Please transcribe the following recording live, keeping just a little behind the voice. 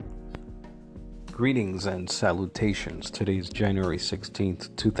Greetings and salutations. Today is January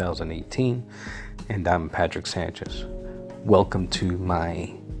 16th, 2018, and I'm Patrick Sanchez. Welcome to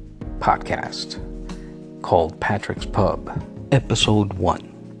my podcast called Patrick's Pub, Episode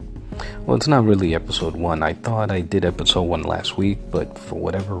 1. Well, it's not really Episode 1. I thought I did Episode 1 last week, but for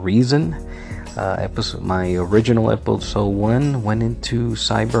whatever reason, my original Episode 1 went into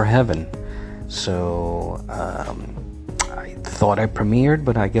cyber heaven. So, I thought I premiered,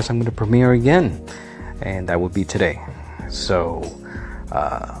 but I guess I'm going to premiere again, and that would be today. So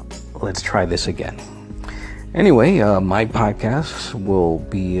let's try this again. Anyway, my podcast will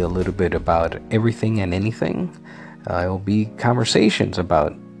be a little bit about everything and anything. It will be conversations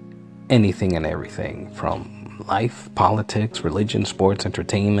about anything and everything, from life, politics, religion, sports,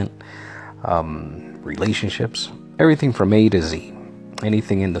 entertainment, relationships, everything from A to Z,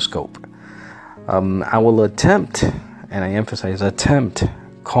 anything in the scope. I will attempt, and I emphasize attempt,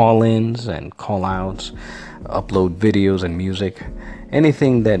 call-ins and call-outs, upload videos and music,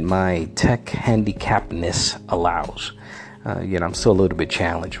 anything that my tech handicapness allows. I'm still a little bit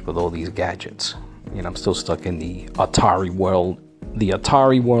challenged with all these gadgets. I'm still stuck in the Atari world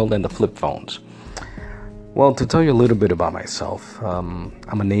and the flip phones. Well, to tell you a little bit about myself, I'm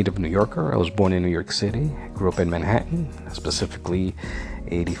a native New Yorker. I was born in New York City, grew up in Manhattan, specifically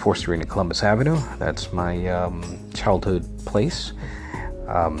 84th Street and Columbus Avenue. That's my childhood place.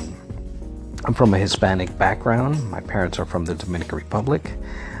 I'm from a Hispanic background. My parents are from the Dominican Republic.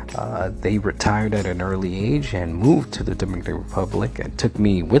 They retired at an early age and moved to the Dominican Republic and took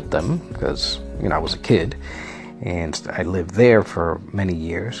me with them because, I was a kid, and I lived there for many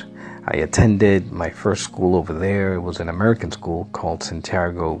years. I attended my first school over there. It was an American school called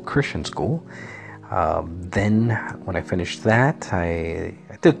Santiago Christian School. Then when I finished that, I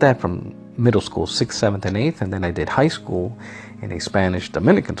did that from middle school, 6th, 7th, and 8th, and then I did high school in a Spanish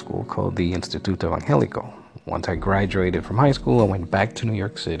Dominican school called the Instituto Evangelico. Once I graduated from high school, I went back to New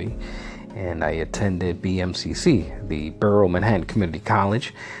York City, and I attended BMCC, the Borough Manhattan Community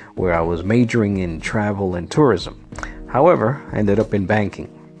College, where I was majoring in travel and tourism. However, I ended up in banking.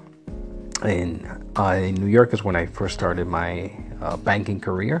 In New York is when I first started my banking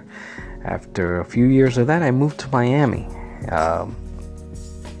career. After a few years of that, I moved to Miami.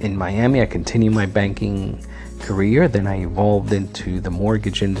 In Miami, I continued my banking career. Then I evolved into the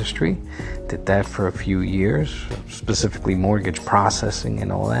mortgage industry. Did that for a few years, specifically mortgage processing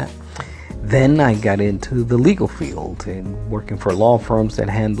and all that. Then I got into the legal field and working for law firms that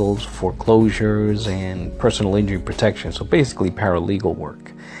handles foreclosures and personal injury protection. So basically paralegal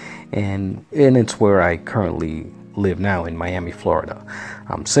work. And it's where I currently live now in Miami, Florida.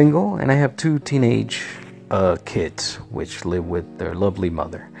 I'm single and I have 2 teenage kids which live with their lovely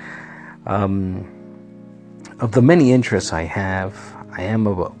mother. Of the many interests I have, I am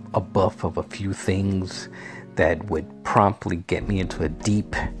a buff of a few things that would promptly get me into a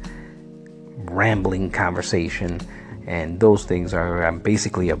deep, rambling conversation. And those things are, I'm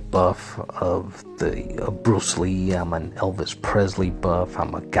basically a buff of Bruce Lee, I'm an Elvis Presley buff,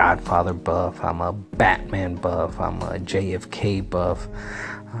 I'm a Godfather buff, I'm a Batman buff, I'm a JFK buff.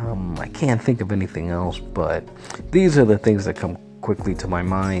 I can't think of anything else, but these are the things that come quickly to my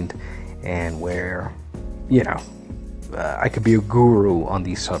mind, and where, I could be a guru on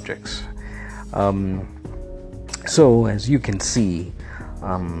these subjects. So as you can see,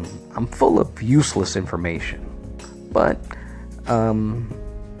 I'm full of useless information. But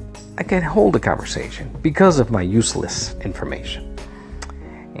I can hold a conversation because of my useless information,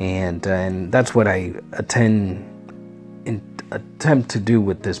 and that's what I attempt to do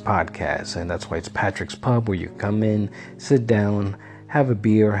with this podcast. And that's why it's Patrick's Pub, where you come in, sit down, have a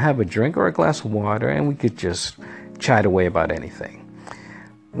beer, have a drink, or a glass of water, and we could just chat away about anything.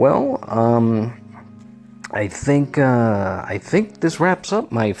 Well, I think this wraps up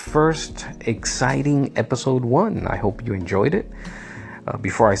my first exciting episode 1. I hope you enjoyed it.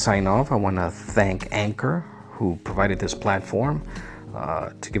 Before I sign off, I want to thank Anchor, who provided this platform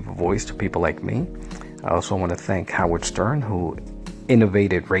to give a voice to people like me. I also want to thank Howard Stern, who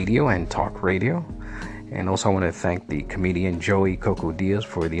innovated radio and talk radio. And also I want to thank the comedian Joey Coco Diaz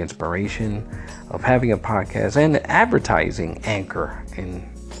for the inspiration of having a podcast and advertising Anchor in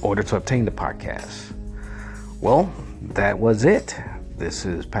order to obtain the podcast. Well, that was it. This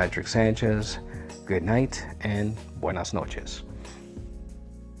is Patrick Sanchez. Good night and buenas noches.